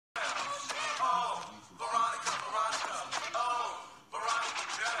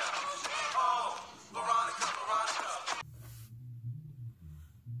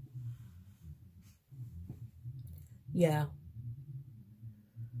Yeah.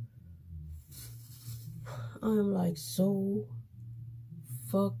 I'm like so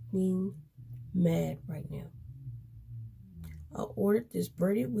fucking mad right now. I ordered this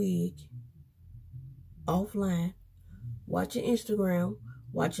braided wig offline, watching Instagram,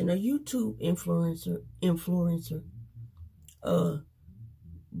 watching a YouTube influencer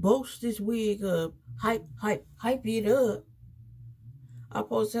boast this wig up, hype it up. I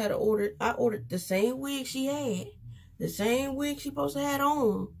ordered the same wig she had, the same wig she supposed to have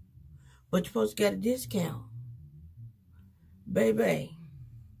on, but you're supposed to get a discount. Baby,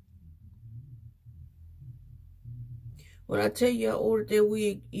 when I tell you I ordered that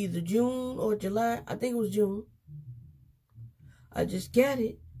wig either June or July, I think it was June. I just got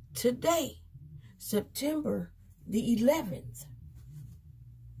it today, September the 11th.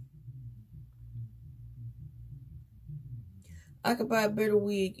 I could buy a better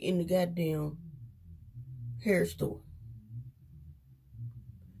wig in the goddamn hair store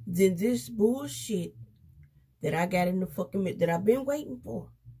than this bullshit that I got in the fucking, that I've been waiting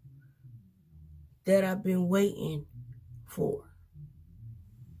for.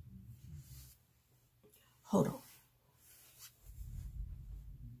 Hold on.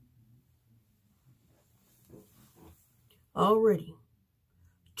 Already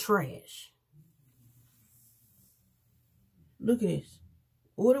trash. Look at this.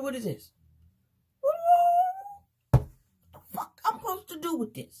 What is this? What the fuck I'm supposed to do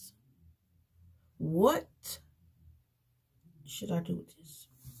with this? What should I do with this?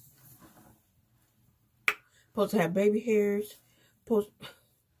 Supposed to have baby hairs.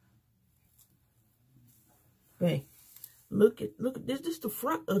 Hey, look at this. This is the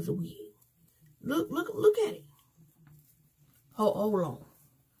front of the wig. Look at it. Hold on.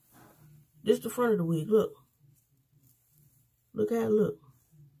 This is the front of the wig. Look how it look.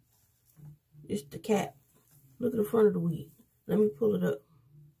 It's the cap. Look at the front of the wig. Let me pull it up.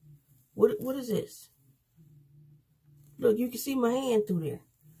 What is this? Look, you can see my hand through there.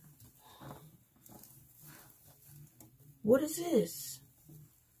 What is this?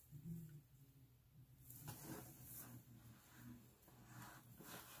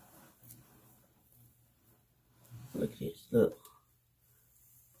 Look at this. Look.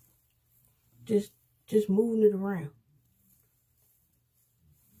 Just moving it around.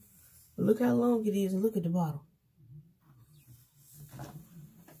 Look how long it is and look at the bottom.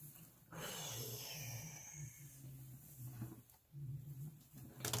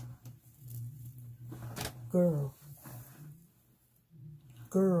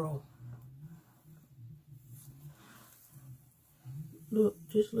 Girl. Look,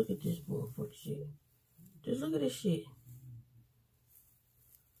 just look at this motherfucker shit. Just look at this shit.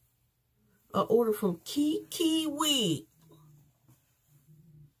 An order from KIKIWIG.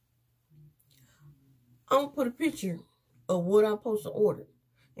 I'm going to put a picture of what I'm supposed to order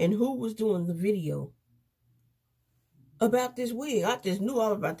and who was doing the video about this wig. I just knew I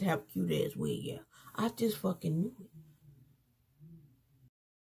was about to have a cute ass wig, yeah. I just fucking knew it.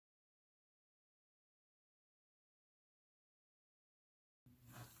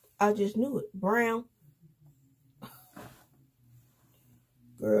 I just knew it. Brown.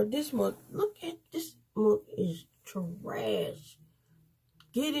 Girl, this mug, look at this mug is trash.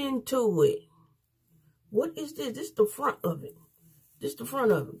 Get into it. What is this? This is the front of it. This is the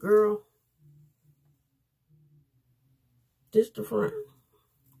front of it, girl. This is the front.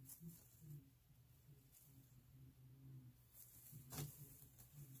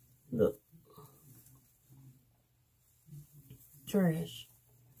 Look. Trash.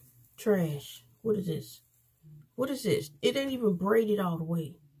 Trash. What is this? What is this? It ain't even braided all the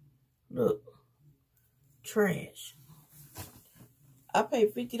way. Look. Trash. I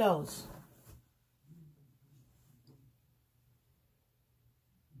paid $50.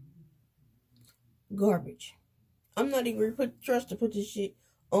 Garbage. I'm not even trust to put this shit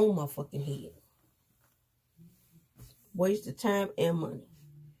on my fucking head. Waste of time and money.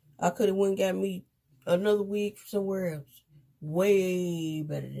 I could have went and got me another wig somewhere else. Way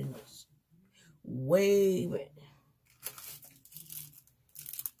better than this. Way better.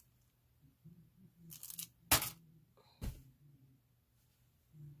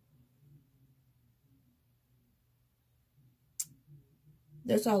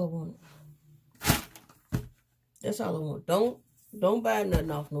 That's all I want. That's all I want. Don't buy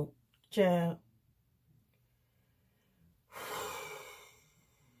nothing off no child.